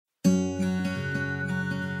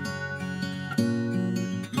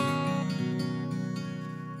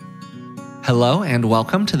Hello and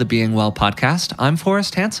welcome to the Being Well podcast. I'm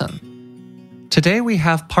Forrest Hansen. Today we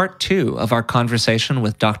have part 2 of our conversation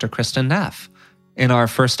with Dr. Kristin Neff. In our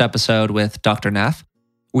first episode with Dr. Neff,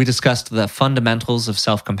 we discussed the fundamentals of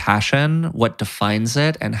self-compassion, what defines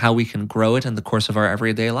it, and how we can grow it in the course of our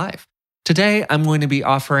everyday life. Today, I'm going to be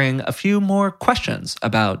offering a few more questions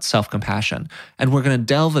about self-compassion, and we're going to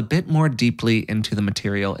delve a bit more deeply into the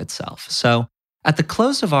material itself. So, at the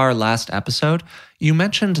close of our last episode, you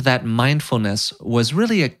mentioned that mindfulness was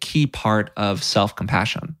really a key part of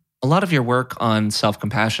self-compassion. A lot of your work on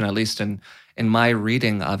self-compassion, at least in my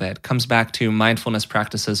reading of it, comes back to mindfulness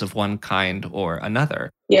practices of one kind or another.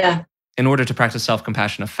 Yeah. In order to practice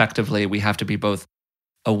self-compassion effectively, we have to be both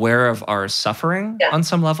aware of our suffering on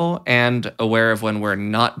some level and aware of when we're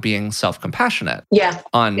not being self-compassionate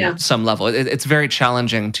on some level. It's very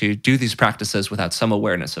challenging to do these practices without some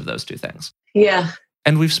awareness of those two things. Yeah.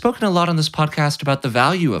 And we've spoken a lot on this podcast about the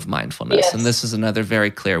value of mindfulness. Yes. And this is another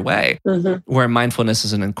very clear way where mindfulness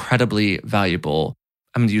is an incredibly valuable,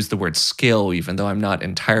 I'm going to use the word skill, even though I'm not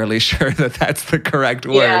entirely sure that that's the correct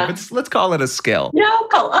word. But let's call it a skill. Yeah,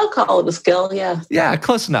 I'll call it a skill, yeah. Yeah,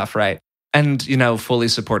 close enough, right? And, fully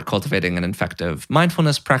support cultivating an effective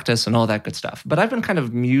mindfulness practice and all that good stuff. But I've been kind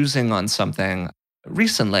of musing on something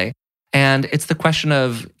recently, and it's the question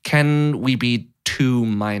of, can we be too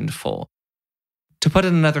mindful? To put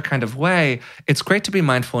it another kind of way, it's great to be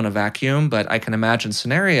mindful in a vacuum, but I can imagine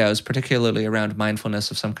scenarios, particularly around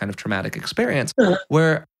mindfulness of some kind of traumatic experience,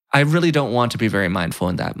 where I really don't want to be very mindful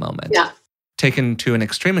in that moment. Yeah. Taken to an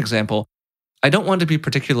extreme example, I don't want to be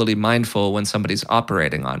particularly mindful when somebody's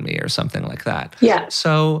operating on me or something like that. Yeah.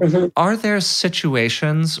 So are there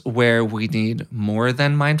situations where we need more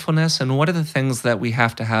than mindfulness? And what are the things that we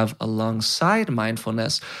have to have alongside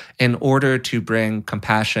mindfulness in order to bring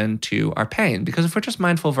compassion to our pain? Because if we're just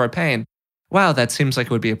mindful of our pain, wow, that seems like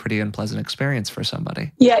it would be a pretty unpleasant experience for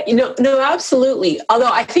somebody. Yeah, no, absolutely.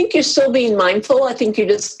 Although I think you're still being mindful. I think you're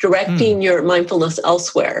just directing your mindfulness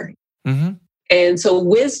elsewhere. Mm-hmm. And so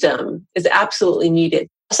wisdom is absolutely needed.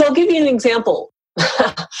 So I'll give you an example.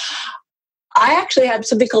 I actually have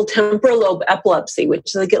something called temporal lobe epilepsy, which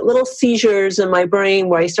is I get little seizures in my brain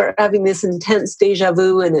where I start having this intense deja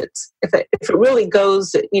vu, and it's if it really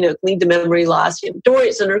goes, it can lead to memory loss. Don't worry,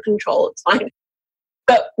 it's under control. It's fine.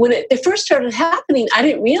 But when it first started happening, I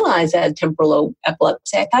didn't realize I had temporal lobe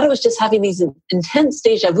epilepsy. I thought it was just having these intense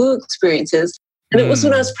deja vu experiences. And it was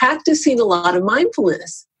when I was practicing a lot of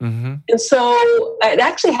mindfulness. Mm-hmm. And so it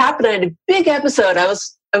actually happened. I had a big episode. I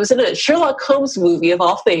was in a Sherlock Holmes movie of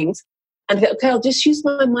all things. And I thought, okay, I'll just use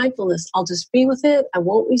my mindfulness. I'll just be with it. I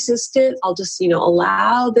won't resist it. I'll just,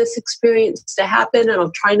 allow this experience to happen. And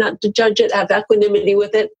I'll try not to judge it, have equanimity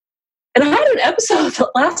with it. And I had an episode that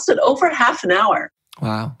lasted over half an hour.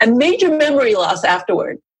 Wow. And major memory loss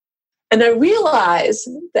afterward. And I realized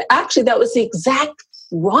that actually that was the exact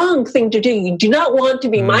wrong thing to do. You do not want to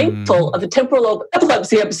be mindful of a temporal lobe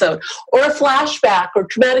epilepsy episode or a flashback or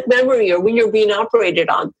traumatic memory or when you're being operated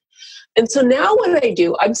on. And so now what I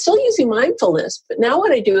do, I'm still using mindfulness, but now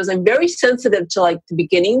what I do is I'm very sensitive to the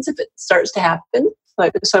beginnings if it starts to happen.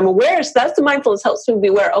 So I'm aware, so that's the mindfulness helps me be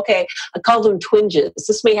aware, okay, I call them twinges.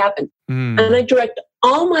 This may happen. And I direct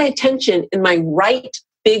all my attention in my right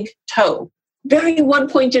big toe, very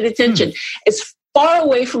one-pointed attention. It's far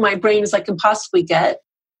away from my brain as I can possibly get.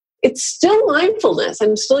 It's still mindfulness.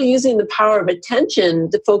 I'm still using the power of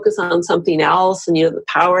attention to focus on something else and, the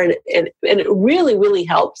power, and it really, really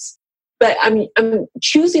helps. But I'm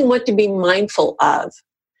choosing what to be mindful of.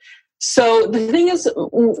 So the thing is,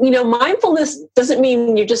 mindfulness doesn't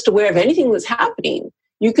mean you're just aware of anything that's happening.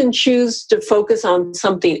 You can choose to focus on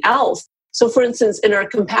something else. So for instance, in our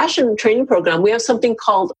compassion training program, we have something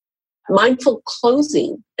called mindful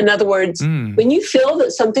closing. In other words, when you feel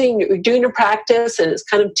that something you're doing a practice and it's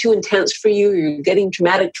kind of too intense for you, you're getting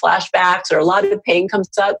traumatic flashbacks or a lot of pain comes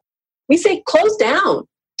up, we say close down,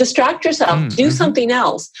 distract yourself, do something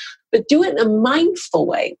else, but do it in a mindful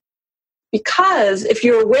way. Because if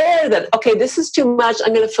you're aware that, okay, this is too much,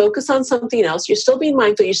 I'm going to focus on something else, you're still being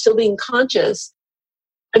mindful, you're still being conscious.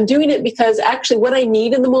 I'm doing it because actually what I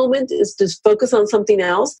need in the moment is to focus on something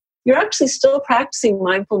else. You're actually still practicing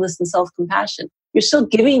mindfulness and self-compassion. You're still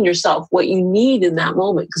giving yourself what you need in that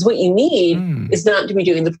moment, because what you need is not to be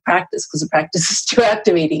doing the practice, because the practice is too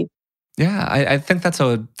activating. Yeah, I think that's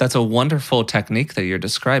a wonderful technique that you're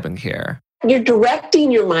describing here. You're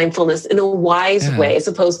directing your mindfulness in a wise way, as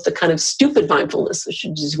opposed to kind of stupid mindfulness, which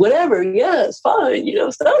is just whatever. Yeah, it's fine.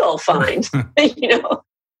 It's not all fine.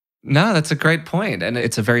 No, that's a great point, and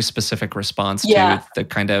it's a very specific response to the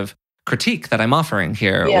kind of critique that I'm offering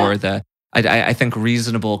here, or the I think,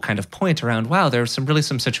 reasonable kind of point around, wow, there are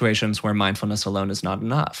some situations where mindfulness alone is not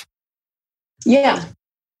enough. Yeah.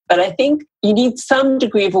 But I think you need some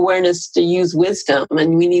degree of awareness to use wisdom,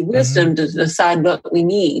 and we need wisdom to decide what we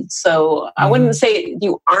need. So I wouldn't say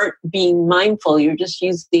you aren't being mindful, you're just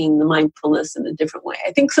using the mindfulness in a different way.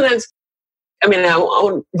 I think sometimes,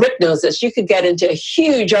 Rick knows this, you could get into a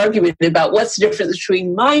huge argument about what's the difference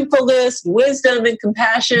between mindfulness, wisdom, and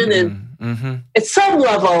compassion. And at some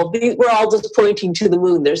level, we're all just pointing to the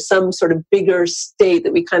moon. There's some sort of bigger state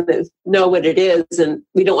that we kind of know what it is, and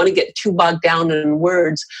we don't want to get too bogged down in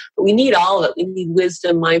words. But we need all of it. We need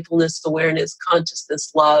wisdom, mindfulness, awareness,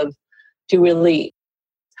 consciousness, love to really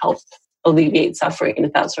help alleviate suffering,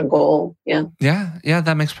 if that's our goal. Yeah,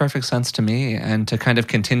 that makes perfect sense to me. And to kind of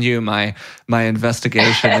continue my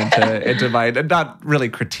investigation into my, not really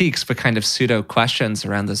critiques, but kind of pseudo questions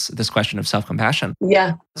around this question of self-compassion.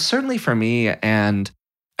 Yeah. Certainly for me, and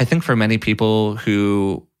I think for many people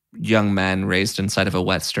young men raised inside of a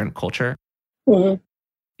Western culture,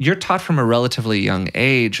 you're taught from a relatively young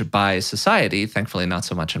age by society, thankfully not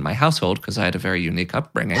so much in my household because I had a very unique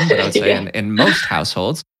upbringing, but I would say in most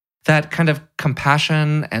households, that kind of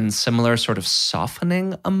compassion and similar sort of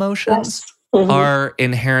softening emotions are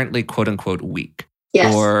inherently quote unquote weak,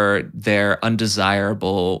 or they're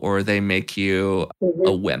undesirable, or they make you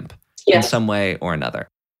a wimp in some way or another.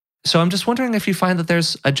 So I'm just wondering if you find that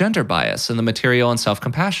there's a gender bias in the material and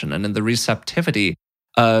self-compassion and in the receptivity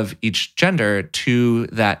of each gender to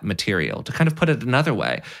that material. To kind of put it another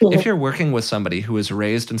way, if you're working with somebody who is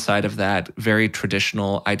raised inside of that very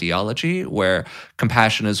traditional ideology where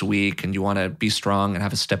compassion is weak and you want to be strong and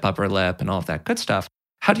have a stiff upper lip and all of that good stuff,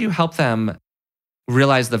 how do you help them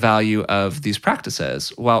realize the value of these practices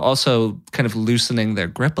while also kind of loosening their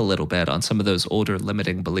grip a little bit on some of those older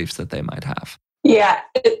limiting beliefs that they might have? Yeah.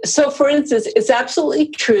 So for instance, it's absolutely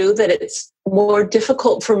true that it's more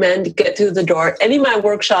difficult for men to get through the door. Any of my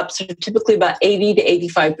workshops are typically about 80 to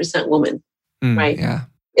 85% women, right? Yeah.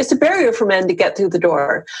 It's a barrier for men to get through the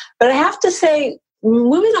door. But I have to say,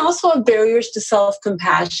 women also have barriers to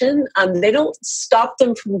self-compassion. They don't stop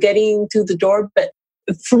them from getting through the door, but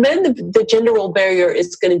for men, the gender role barrier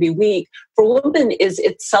is going to be weak. For women,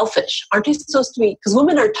 it's selfish. Aren't they supposed to be? Because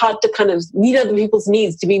women are taught to kind of meet other people's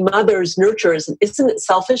needs, to be mothers, nurturers. And isn't it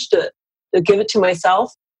selfish to give it to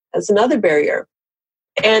myself? That's another barrier.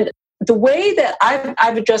 And the way that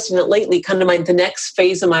I've addressed it lately, kind of the next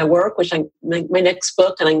phase of my work, which my next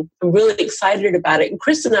book, and I'm really excited about it. And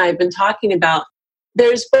Kristin and I have been talking about,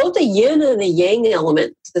 there's both a yin and a yang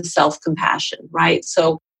element to self-compassion, right?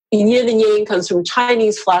 So yin and yang comes from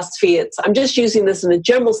Chinese philosophy. I'm just using this in a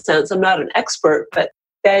general sense. I'm not an expert, but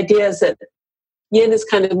the idea is that yin is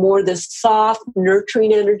kind of more this soft,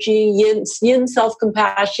 nurturing energy. Yin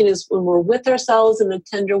self-compassion is when we're with ourselves in a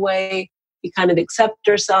tender way. We kind of accept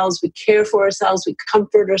ourselves, we care for ourselves, we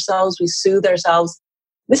comfort ourselves, we soothe ourselves.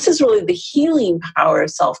 This is really the healing power of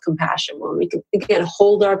self-compassion, when we can, again,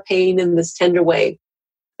 hold our pain in this tender way.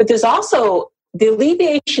 But there's also the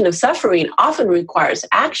alleviation of suffering often requires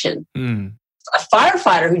action. A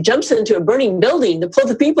firefighter who jumps into a burning building to pull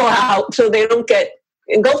the people out so they don't get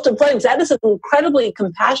engulfed in flames, that is an incredibly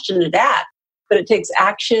compassionate act, but it takes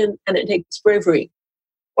action and it takes bravery.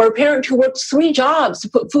 Or a parent who works 3 jobs to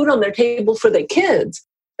put food on their table for their kids.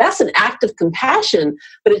 That's an act of compassion,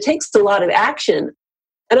 but it takes a lot of action.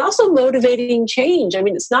 And also motivating change. I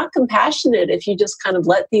mean, it's not compassionate if you just kind of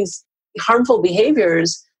let these harmful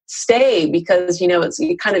behaviors stay, because, you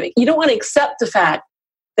don't want to accept the fact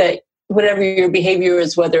that whatever your behavior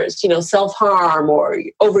is, whether it's, self-harm or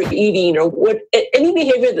overeating or any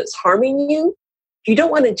behavior that's harming you, you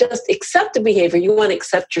don't want to just accept the behavior. You want to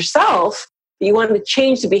accept yourself. You want to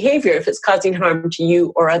change the behavior if it's causing harm to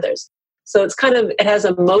you or others. So it has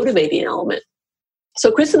a motivating element. So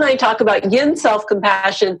Kristin and I talk about yin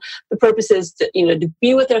self-compassion. The purpose is to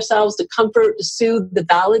be with ourselves, to comfort, to soothe, to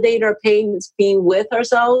validate our pain. It's being with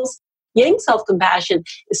ourselves. Yang self-compassion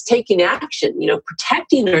is taking action,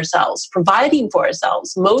 protecting ourselves, providing for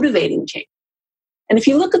ourselves, motivating change. And if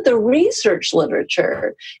you look at the research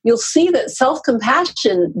literature, you'll see that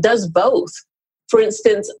self-compassion does both. For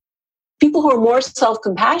instance, people who are more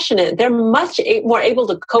self-compassionate, they're much more able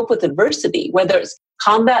to cope with adversity, whether it's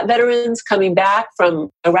combat veterans coming back from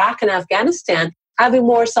Iraq and Afghanistan. Having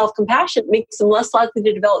more self-compassion makes them less likely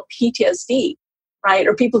to develop PTSD, right?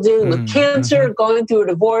 Or people dealing with cancer, going through a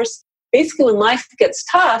divorce. Basically, when life gets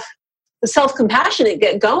tough, the self-compassionate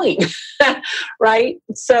get going, right?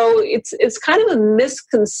 So it's kind of a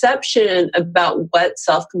misconception about what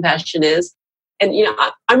self-compassion is. And,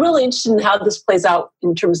 I'm really interested in how this plays out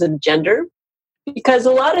in terms of gender. Because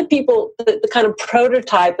a lot of people, the kind of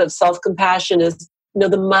prototype of self-compassion is,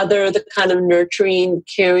 the mother, the kind of nurturing,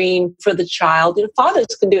 caring for the child.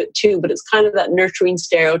 Fathers can do it too, but it's kind of that nurturing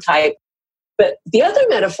stereotype. But the other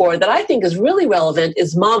metaphor that I think is really relevant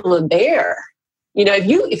is mama bear.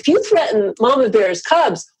 If you threaten mama bear's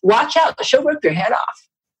cubs, watch out, she'll rip your head off.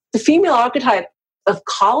 The female archetype of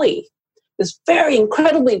Kali, this very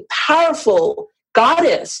incredibly powerful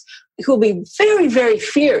goddess who will be very, very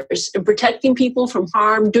fierce in protecting people from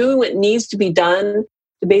harm, doing what needs to be done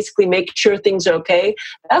to basically make sure things are okay.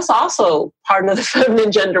 That's also part of the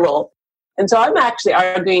feminine gender role. And so I'm actually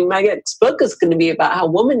arguing my next book is going to be about how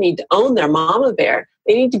women need to own their mama bear.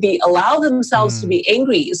 They need to allow themselves to be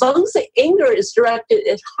angry, as long as the anger is directed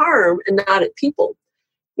at harm and not at people.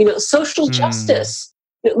 Social justice.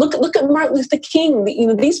 Look at Martin Luther King.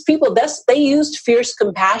 These people, they used fierce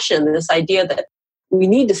compassion, this idea that we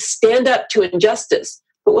need to stand up to injustice,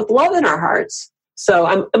 but with love in our hearts. So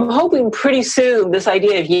I'm hoping pretty soon this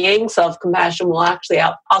idea of yang self-compassion will actually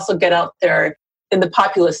also get out there in the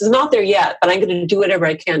populace. It's not there yet, but I'm going to do whatever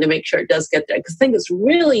I can to make sure it does get there, because I think it's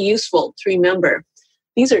really useful to remember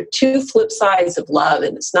these are two flip sides of love,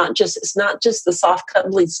 and it's not just the soft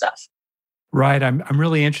cuddly stuff. Right. I'm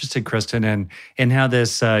really interested, Kristin, in how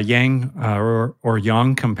this yang or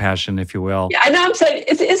yang compassion, if you will. Yeah, I know I'm saying,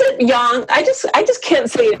 is it yang? I just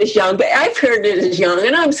can't say it as yang, but I've heard it as yang,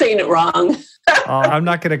 and I'm saying it wrong. I'm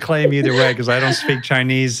not going to claim either way because I don't speak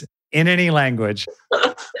Chinese in any language.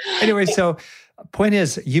 Anyway, so point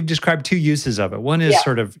is, you've described two uses of it. One is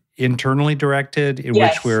sort of internally directed, in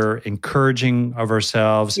which we're encouraging of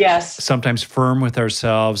ourselves, sometimes firm with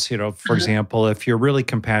ourselves. For example, if you're really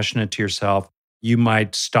compassionate to yourself, you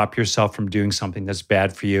might stop yourself from doing something that's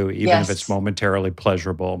bad for you, even if it's momentarily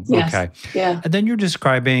pleasurable. Yes. Okay. Yeah. And then you're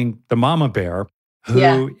describing the mama bear,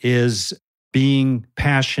 who is being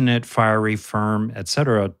passionate, fiery, firm,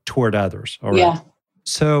 etc., toward others. All right. Yeah.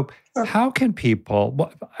 So how can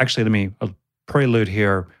people, actually, let me prelude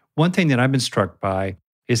here. One thing that I've been struck by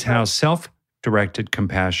is how self-directed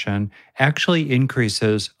compassion actually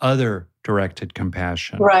increases other-directed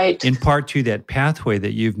compassion. Right. In part to that pathway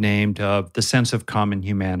that you've named of the sense of common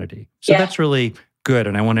humanity. So that's really good.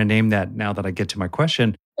 And I want to name that now that I get to my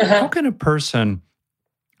question. How can a person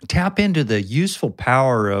tap into the useful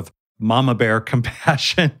power of mama bear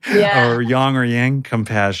compassion or yang or yang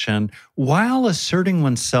compassion while asserting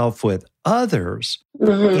oneself with others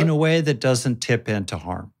in a way that doesn't tip into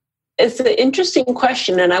harm? It's an interesting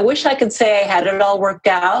question, and I wish I could say I had it all worked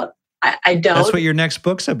out. I don't. That's what your next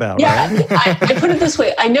book's about, right? I put it this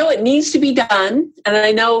way. I know it needs to be done, and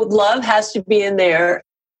I know love has to be in there.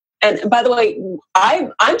 And by the way,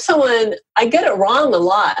 I'm someone, I get it wrong a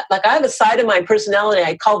lot. Like, I have a side of my personality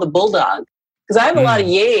I call the bulldog, because I have a lot of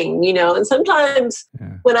yang, and sometimes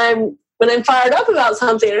when I'm fired up about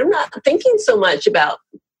something, I'm not thinking so much about,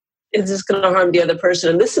 is this going to harm the other person?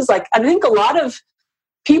 And this is like, I think a lot of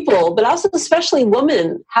people, but also especially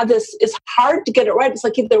women, have this, it's hard to get it right. It's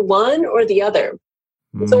like either one or the other.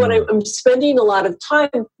 So when I'm spending a lot of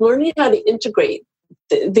time learning how to integrate,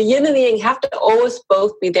 the yin and the yang have to always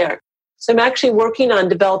both be there. So I'm actually working on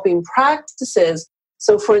developing practices.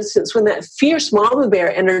 So for instance, when that fierce mama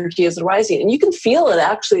bear energy is rising, and you can feel it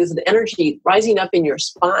actually as an energy rising up in your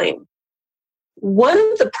spine. One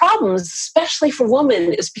of the problems, especially for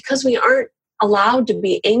women, is because we aren't allowed to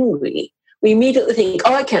be angry. We immediately think,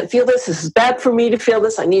 I can't feel this. This is bad for me to feel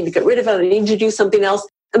this. I need to get rid of it. I need to do something else.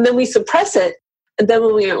 And then we suppress it. And then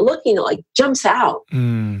when we aren't looking, it like jumps out.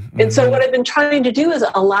 And so what I've been trying to do is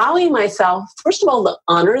allowing myself, first of all, to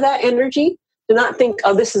honor that energy, to not think,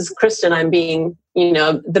 this is Kristin, I'm being,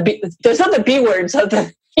 there's other B words of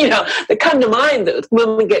the, that come to mind that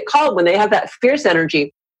women get called when they have that fierce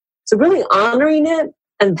energy. So really honoring it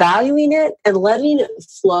and valuing it and letting it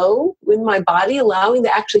flow in my body, allowing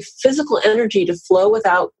the actually physical energy to flow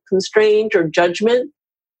without constraint or judgment.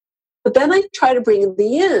 But then I try to bring the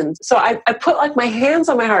yin. So I put like my hands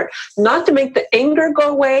on my heart, not to make the anger go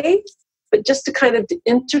away, but just to kind of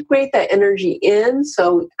integrate that energy in.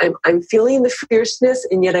 So I'm feeling the fierceness,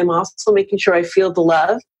 and yet I'm also making sure I feel the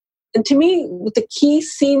love. And to me, the key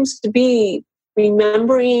seems to be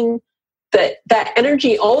remembering that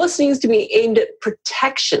energy always needs to be aimed at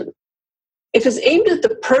protection. If it's aimed at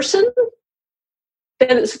the person,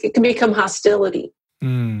 then it can become hostility.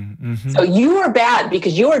 So you are bad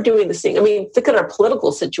because you are doing this thing. I mean, look at our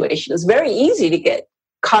political situation. It's very easy to get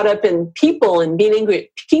caught up in people and being angry at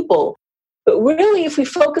people. But really, if we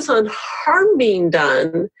focus on harm being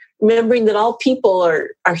done, remembering that all people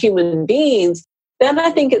are human beings, then I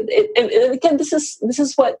think, and again, this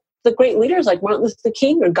is what the great leaders like Martin Luther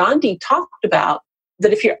King or Gandhi talked about.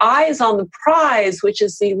 that if your eye is on the prize, which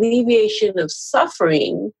is the alleviation of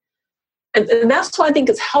suffering, and that's why I think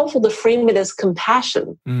it's helpful to frame it as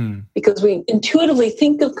compassion, because we intuitively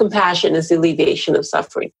think of compassion as the alleviation of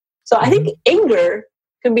suffering. So I think anger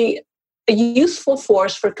can be a useful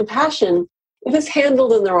force for compassion if it's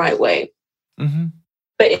handled in the right way.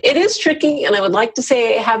 But it is tricky, and I would like to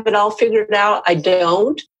say I have it all figured out. I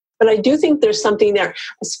don't. But I do think there's something there,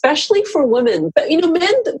 especially for women. But,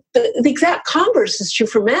 men, the exact converse is true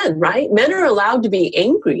for men, right? Men are allowed to be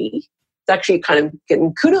angry. It's actually kind of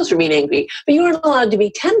getting kudos for being angry, but you aren't allowed to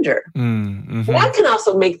be tender. That can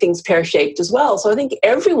also make things pear-shaped as well. So I think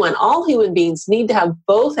everyone, all human beings, need to have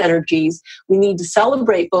both energies. We need to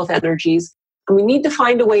celebrate both energies, and we need to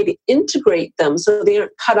find a way to integrate them so they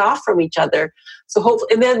aren't cut off from each other. So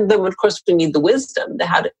hopefully, and then of course we need the wisdom to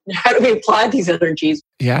how do we apply these energies.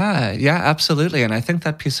 Yeah, absolutely. And I think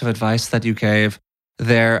that piece of advice that you gave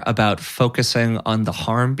there about focusing on the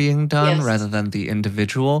harm being done rather than the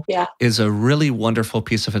individual is a really wonderful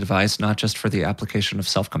piece of advice, not just for the application of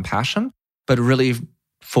self-compassion, but really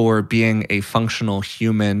for being a functional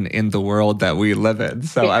human in the world that we live in.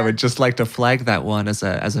 So I would just like to flag that one as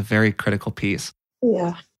a very critical piece.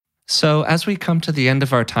 Yeah. So as we come to the end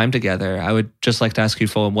of our time together, I would just like to ask you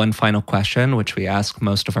for one final question, which we ask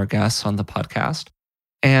most of our guests on the podcast.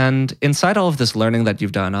 And inside all of this learning that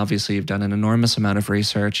you've done, obviously you've done an enormous amount of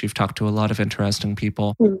research, you've talked to a lot of interesting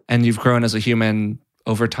people, and you've grown as a human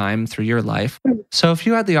over time through your life. So if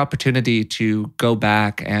you had the opportunity to go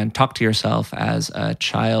back and talk to yourself as a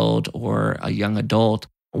child or a young adult,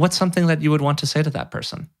 what's something that you would want to say to that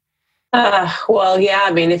person?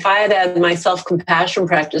 If I had my self-compassion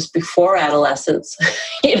practice before adolescence,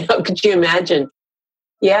 could you imagine?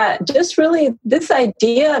 Yeah, just really this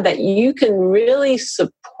idea that you can really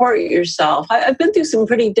support yourself. I've been through some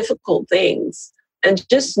pretty difficult things, and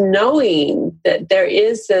just knowing that there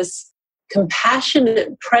is this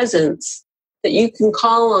compassionate presence that you can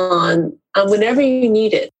call on whenever you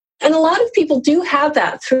need it. And a lot of people do have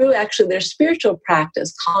that through actually their spiritual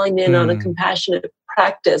practice, calling in on a compassionate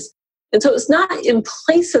practice. And so it's not in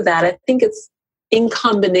place of that. I think it's in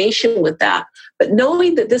combination with that. But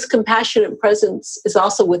knowing that this compassionate presence is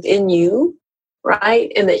also within you,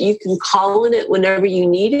 right? And that you can call on it whenever you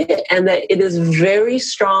need it, and that it is very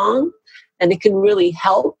strong and it can really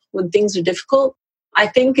help when things are difficult. I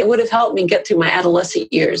think it would have helped me get through my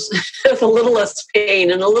adolescent years with a little less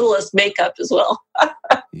pain and a little less makeup as well.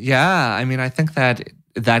 Yeah, I think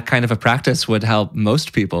that kind of a practice would help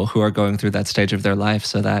most people who are going through that stage of their life.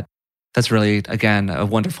 So that's really, again, a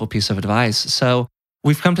wonderful piece of advice. So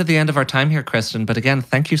we've come to the end of our time here, Kristin. But again,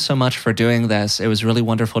 thank you so much for doing this. It was really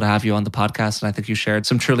wonderful to have you on the podcast. And I think you shared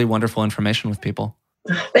some truly wonderful information with people.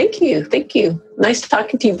 Thank you. Thank you. Nice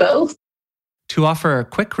talking to you both. To offer a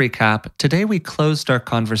quick recap, today we closed our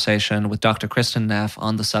conversation with Dr. Kristin Neff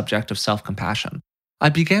on the subject of self-compassion. I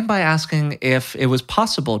began by asking if it was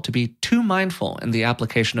possible to be too mindful in the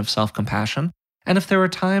application of self-compassion, and if there were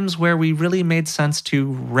times where we really made sense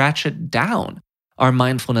to ratchet down our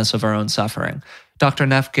mindfulness of our own suffering. Dr.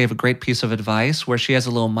 Neff gave a great piece of advice where she has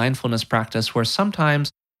a little mindfulness practice where sometimes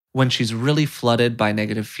when she's really flooded by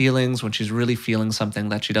negative feelings, when she's really feeling something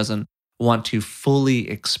that she doesn't want to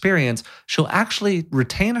fully experience, she'll actually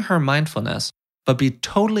retain her mindfulness, but be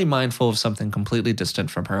totally mindful of something completely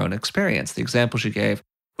distant from her own experience. The example she gave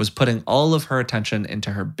was putting all of her attention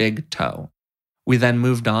into her big toe. We then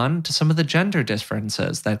moved on to some of the gender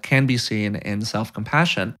differences that can be seen in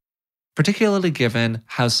self-compassion, particularly given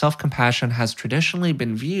how self-compassion has traditionally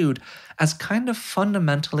been viewed as kind of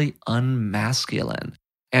fundamentally unmasculine,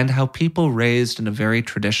 and how people raised in a very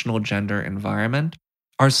traditional gender environment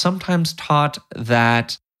are sometimes taught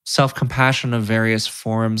that self-compassion of various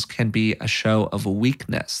forms can be a show of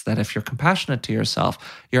weakness, that if you're compassionate to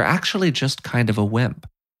yourself, you're actually just kind of a wimp.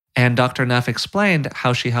 And Dr. Neff explained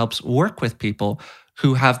how she helps work with people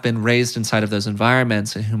who have been raised inside of those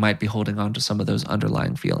environments and who might be holding on to some of those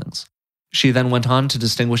underlying feelings. She then went on to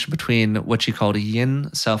distinguish between what she called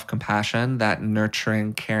yin self-compassion, that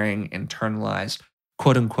nurturing, caring, internalized,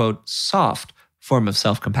 quote-unquote, soft form of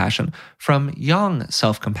self-compassion, from yang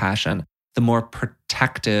self-compassion, the more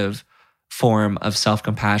protective form of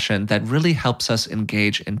self-compassion that really helps us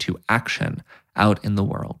engage into action out in the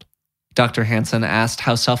world. Dr. Hansen asked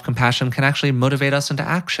how self-compassion can actually motivate us into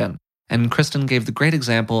action, and Kristin gave the great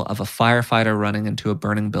example of a firefighter running into a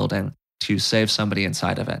burning building to save somebody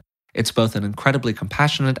inside of it. It's both an incredibly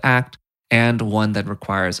compassionate act and one that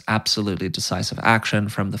requires absolutely decisive action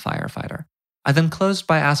from the firefighter. I then closed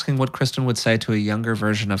by asking what Kristin would say to a younger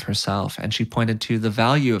version of herself, and she pointed to the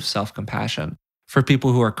value of self-compassion for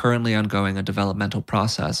people who are currently undergoing a developmental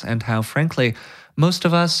process, and how, frankly, Most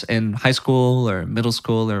of us in high school or middle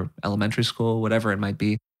school or elementary school, whatever it might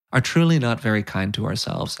be, are truly not very kind to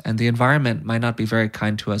ourselves, and the environment might not be very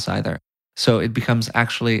kind to us either. So it becomes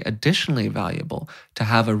actually additionally valuable to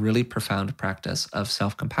have a really profound practice of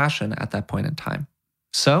self-compassion at that point in time.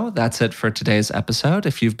 So that's it for today's episode.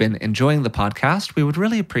 If you've been enjoying the podcast, we would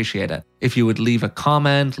really appreciate it if you would leave a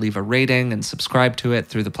comment, leave a rating, and subscribe to it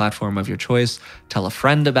through the platform of your choice. Tell a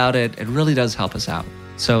friend about it. It really does help us out.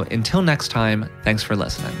 So until next time, thanks for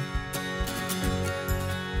listening.